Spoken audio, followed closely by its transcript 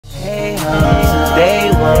Since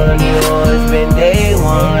day one, you always been day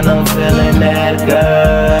one. I'm feeling that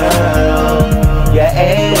girl.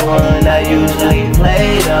 Yeah, A1, I usually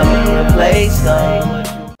play them and replace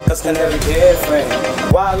them. Cause Kanary different,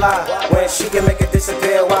 voila. When she can make it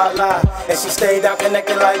disappear, voila. And she stayed down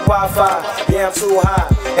connected like Wi-Fi. Yeah, I'm too high,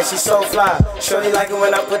 and she so fly. Shorty like it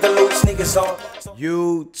when I put the loose sneakers on.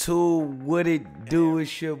 YouTube, what it do?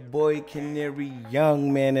 It's your boy Kanary,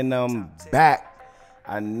 young man, and I'm back.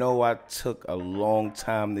 I know I took a long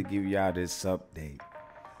time to give y'all this update,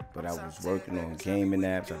 but I was working on gaming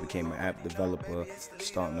apps. I became an app developer,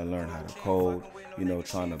 starting to learn how to code, you know,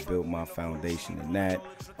 trying to build my foundation in that.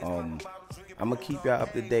 I'm gonna keep y'all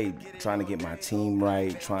up to date, trying to get my team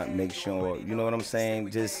right, trying to make sure, you know what I'm saying,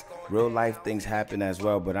 just real life things happen as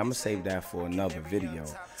well, but I'm gonna save that for another video.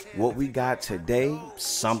 What we got today,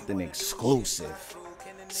 something exclusive.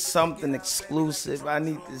 Something exclusive. I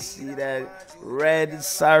need to see that red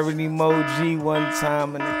siren emoji one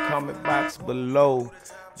time in the comment box below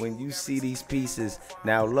when you see these pieces.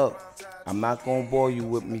 Now look, I'm not gonna bore you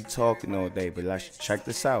with me talking all day, but let's check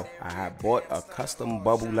this out. I had bought a custom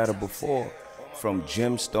bubble letter before from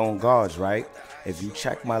Gemstone Guards, right? If you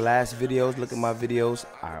check my last videos, look at my videos,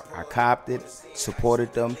 I copped it,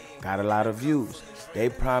 supported them, got a lot of views. They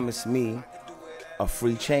promised me a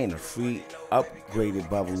free chain, a free upgraded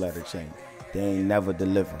bubble letter chain. They ain't never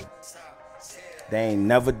deliver. They ain't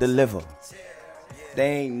never deliver.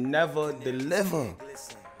 They ain't never deliver.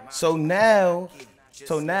 So now,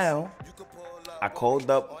 I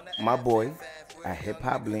called up my boy at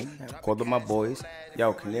hiphopbling. I called up my boys.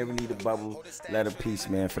 Yo, Kanary need a bubble letter piece,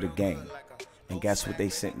 man, for the game. And guess what they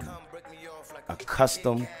sent me? A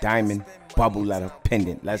custom diamond bubble letter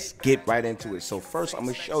pendant. Let's get right into it. So first, I'm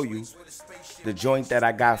gonna show you the joint that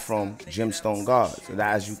I got from Gemstone Guards. So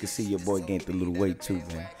that, as you can see, your boy gained a little weight too,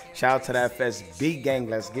 man. Shout out to that FSB gang.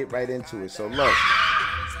 Let's get right into it. So look,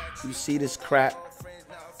 you see this crap?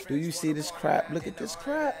 Do you see this crap? Look at this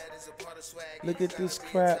crap. Look at this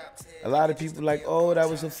crap. A lot of people like, oh, that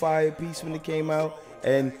was a fire piece when it came out.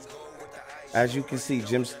 And as you can see,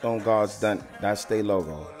 Gemstone Guards done. That's their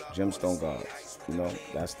logo. Gemstone Guards. You know,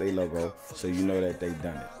 that's their logo. So you know that they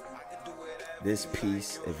done it. This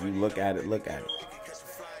piece, if you look at it, look at it.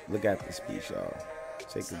 Look at this piece, y'all.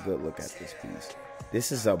 Take a good look at this piece.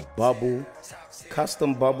 This is a bubble,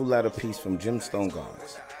 custom bubble letter piece from Gemstone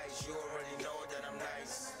Guards.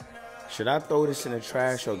 Should I throw this in the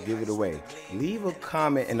trash or give it away? Leave a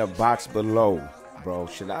comment in the box below, bro.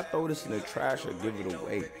 Should I throw this in the trash or give it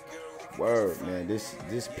away? Word, man. This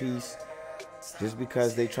piece, just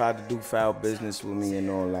because they tried to do foul business with me and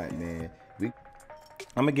all that, man. I'm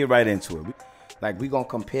gonna get right into it. Like, we gonna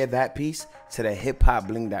compare that piece to the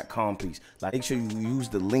hiphopbling.com piece. Like, make sure you use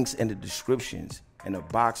the links in the descriptions in the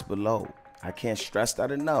box below. I can't stress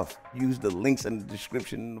that enough. Use the links in the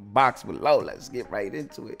description in the box below. Let's get right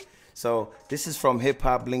into it. So this is from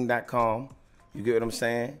hiphopbling.com. You get what I'm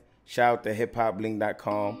saying? Shout out to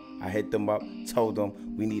hiphopbling.com. I hit them up, told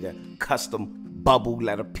them we need a custom bubble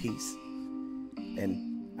letter piece.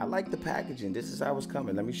 And I like the packaging. This is how it's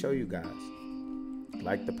coming. Let me show you guys.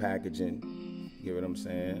 Like the packaging. You get what I'm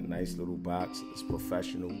saying? Nice little box. It's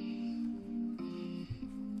professional.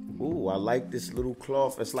 Ooh, I like this little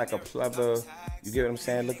cloth. It's like a pleather. You get what I'm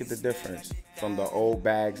saying? Look at the difference from the old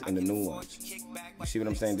bags and the new ones. You see what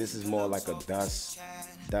I'm saying? This is more like a dust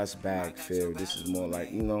bag feel. This is more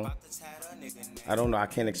like, you know, I don't know. I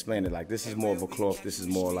can't explain it. Like, this is more of a cloth. This is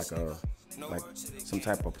more like some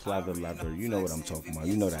type of pleather leather. You know what I'm talking about.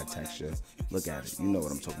 You know that texture. Look at it. You know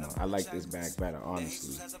what I'm talking about. I like this bag better,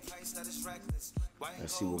 honestly.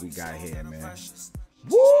 Let's see what we got here, man.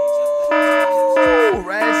 Woo!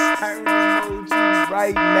 Red siren emoji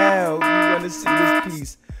right now. You want to see this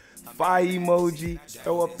piece? Fire emoji.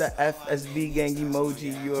 Throw up the FSB gang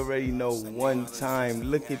emoji. You already know one time.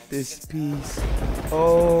 Look at this piece.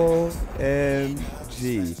 OMG.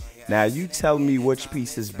 Now you tell me which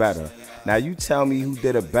piece is better. Now you tell me who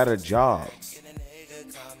did a better job.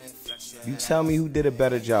 You tell me who did a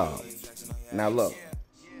better job. Now look.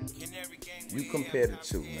 You compare the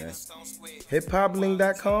two, man.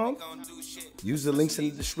 hiphopbling.com. Use the links in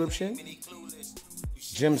the description.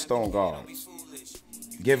 Gemstone Guards.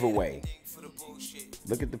 Giveaway.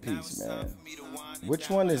 Look at the piece, man. Which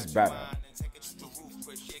one is better?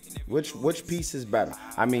 Which piece is better?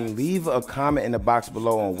 I mean, leave a comment in the box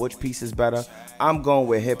below on which piece is better. I'm going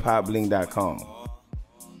with hiphopbling.com.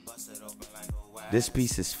 This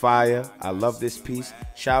piece is fire. I love this piece.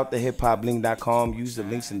 Shout out to hiphopbling.com. Use the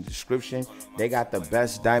links in the description. They got the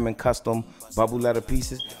best diamond custom bubble letter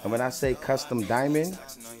pieces. And when I say custom diamond,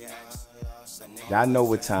 y'all know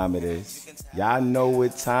what time it is. Y'all know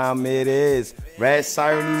what time it is. Red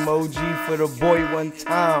siren emoji for the boy one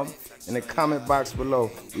time. In the comment box below,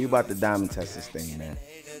 we about to diamond test this thing, man.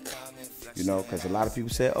 You know, because a lot of people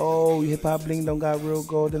say, oh, hip hop bling don't got real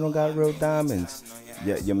gold, they don't got real diamonds.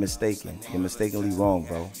 Yeah, you're mistaken. You're mistakenly wrong,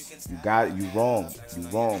 bro. You wrong. You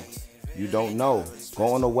wrong. You don't know.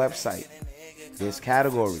 Go on the website. There's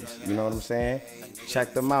categories. You know what I'm saying?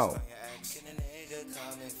 Check them out.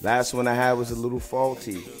 Last one I had was a little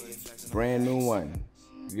faulty. Brand new one.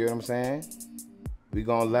 You get what I'm saying? We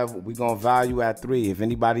gonna value at 3. If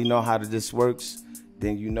anybody know how this works,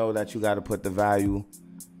 then you know that you gotta put the value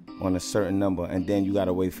on a certain number, and then you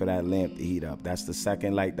gotta wait for that lamp to heat up. That's the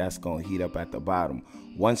second light that's gonna heat up at the bottom.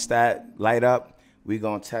 Once that light up, we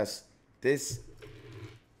gonna test this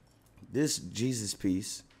Jesus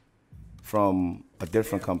piece from a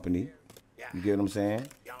different company. You get what I'm saying?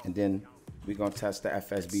 And then we gonna test the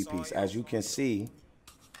FSB piece. As you can see,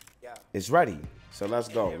 it's ready. So let's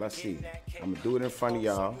go. Let's see. I'm gonna do it in front of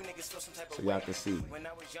y'all so y'all can see.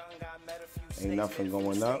 Ain't nothing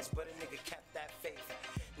going up.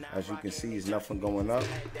 As you can see, there's nothing going up.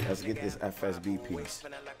 Let's get this FSB piece.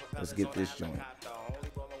 Let's get this joint.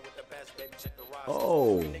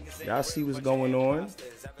 Oh, y'all see what's going on?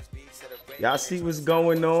 Y'all see what's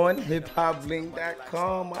going on?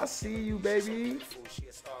 hiphopbling.com. I see you, baby.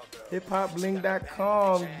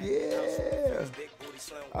 hiphopbling.com. Yeah.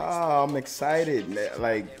 Oh, I'm excited.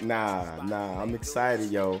 Like, nah, I'm excited,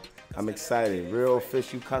 yo. I'm excited. Real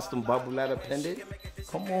official custom bubble letter pendant.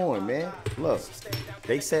 Come on, man. Look,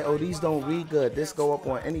 they say, oh, these don't read good. This go up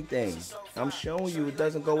on anything. I'm showing you it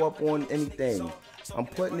doesn't go up on anything. I'm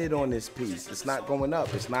putting it on this piece. It's not going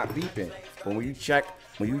up. It's not beeping. But when you check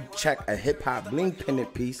a hip hop bling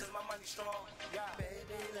pendant piece,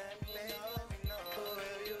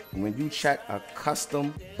 when you check a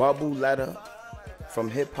custom bubble letter from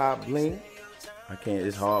Hip Hop Bling,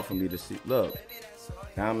 it's hard for me to see. Look,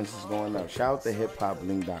 diamonds is going up. Shout out to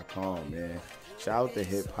hiphopbling.com, man. Shout out to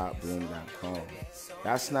hiphopbling.com.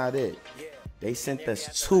 That's not it. They sent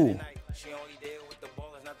us 2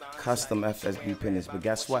 custom FSB pendants, but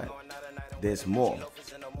guess what? There's more.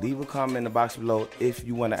 Leave a comment in the box below if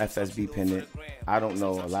you want an FSB pendant. I don't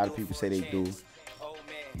know. A lot of people say they do.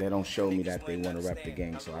 They don't show me that they want to rep the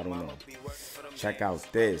gang, so I don't know. Check out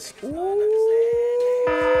this. Ooh.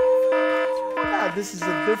 Nah, this is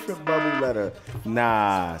a different bubble letter.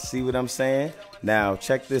 Nah, see what I'm saying? Now,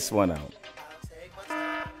 check this one out.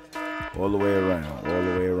 All the way around, all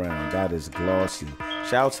the way around. That is glossy.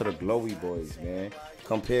 Shout out to the glowy boys, man.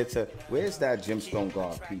 Compared to, where's that gemstone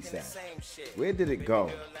guard piece at? Where did it go?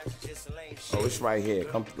 Oh, it's right here.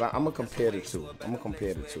 I'm gonna compare the two.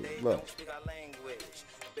 Look.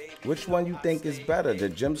 Which one you think is better, the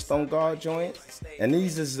gemstone guard joint? And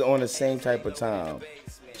these is on the same type of time.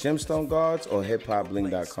 Gemstone guards or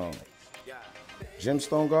hiphopbling.com?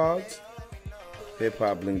 Gemstone guards,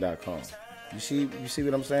 hiphopbling.com. You see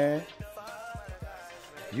what I'm saying?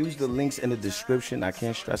 Use the links in the description. I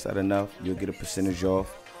can't stress that enough. You'll get a percentage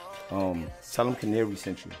off. Tell them Kanary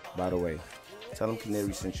sent you, by the way. Tell them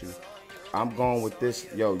Kanary sent you. I'm going with this.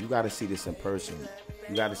 Yo, you got to see this in person.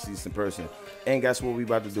 You got to see this in person. And guess what we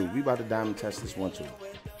about to do? We about to diamond test this one too.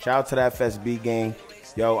 Shout out to the FSB gang.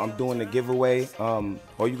 Yo, I'm doing the giveaway. All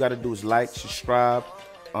you got to do is like, subscribe,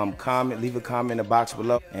 comment, leave a comment in the box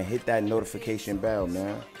below, and hit that notification bell,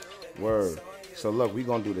 man. Word. So look, we're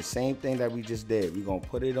going to do the same thing that we just did. We're going to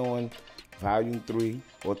put it on volume 3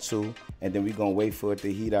 or 2, and then we're going to wait for it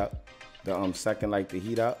to heat up. The second light to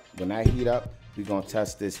heat up. When that heat up, we're going to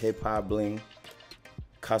test this Hip Hop Bling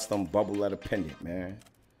custom bubble letter pendant, man.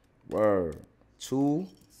 Word. 2.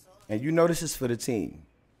 And you know this is for the team.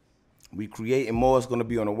 We creating more. It's going to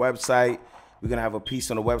be on the website. We're going to have a piece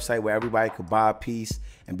on the website where everybody could buy a piece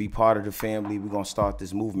and be part of the family. We're going to start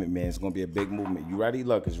this movement, man. It's going to be a big movement. You ready?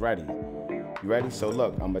 Look, it's ready. You ready? So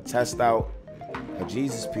look, I'm going to test out a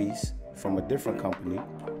Jesus piece from a different company.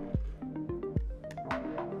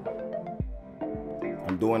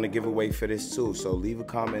 I'm doing a giveaway for this too. So leave a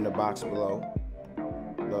comment in the box below.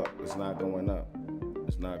 Look, it's not going up.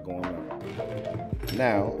 It's not going up.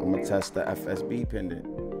 Now, I'm going to test the FSB pendant.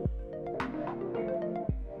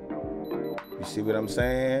 You see what I'm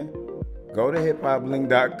saying? Go to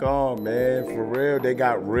hiphopbling.com, man. For real, they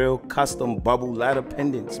got real custom bubble letter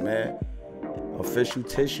pendants, man. Official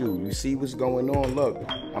tissue. You see what's going on? Look,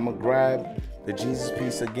 I'm going to grab the Jesus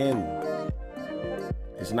piece again.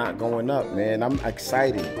 It's not going up, man. I'm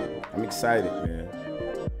excited. I'm excited, man.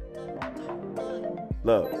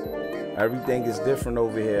 Look, everything is different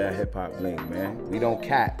over here at Hip Hop Bling, man. We don't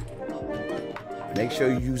cap. Make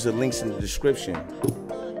sure you use the links in the description.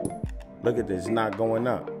 Look at this, it's not going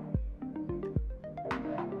up.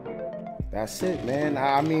 That's it, man.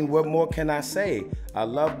 I mean, what more can I say? I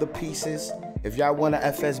love the pieces. If y'all want an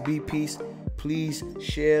FSB piece, please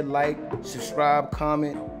share, like, subscribe,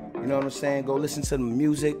 comment. You know what I'm saying? Go listen to the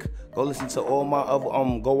music. Go listen to all my other,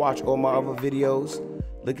 go watch all my other videos.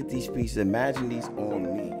 Look at these pieces. Imagine these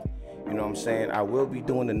on me. You know what I'm saying? I will be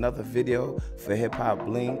doing another video for Hip Hop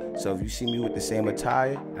Bling. So if you see me with the same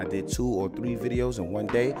attire, I did 2 or 3 videos in one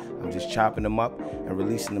day. I'm just chopping them up and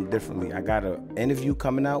releasing them differently. I got an interview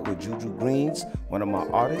coming out with Juju Greens, one of my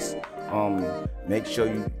artists. Make sure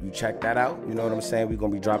you check that out. You know what I'm saying? We're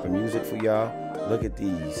gonna be dropping music for y'all. Look at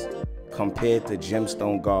these. Compared to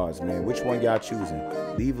gemstone guards, man. Which one y'all choosing?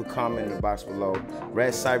 Leave a comment in the box below.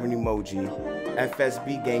 Red siren emoji,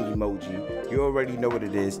 FSB gang emoji. You already know what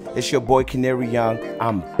it is. It's your boy Kanary Young.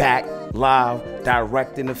 I'm back, live,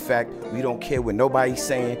 direct in effect. We don't care what nobody's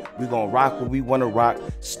saying. We gonna rock what we wanna rock.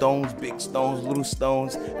 Stones, big stones, little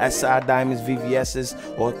stones, SI Diamonds, VVS's,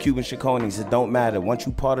 or Cuban Chaconis. It don't matter. Once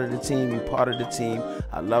you part of the team, you part of the team.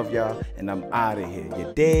 I love y'all, and I'm out of here.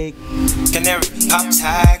 You dig? Kanary, pop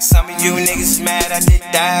tag. Some of you niggas mad I did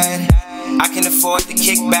that. I can afford the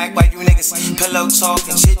kickback while you niggas pillow talk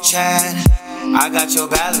and chit chat. I got your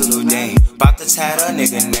bad little dame, bout to tat a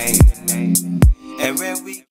nigga name. And when we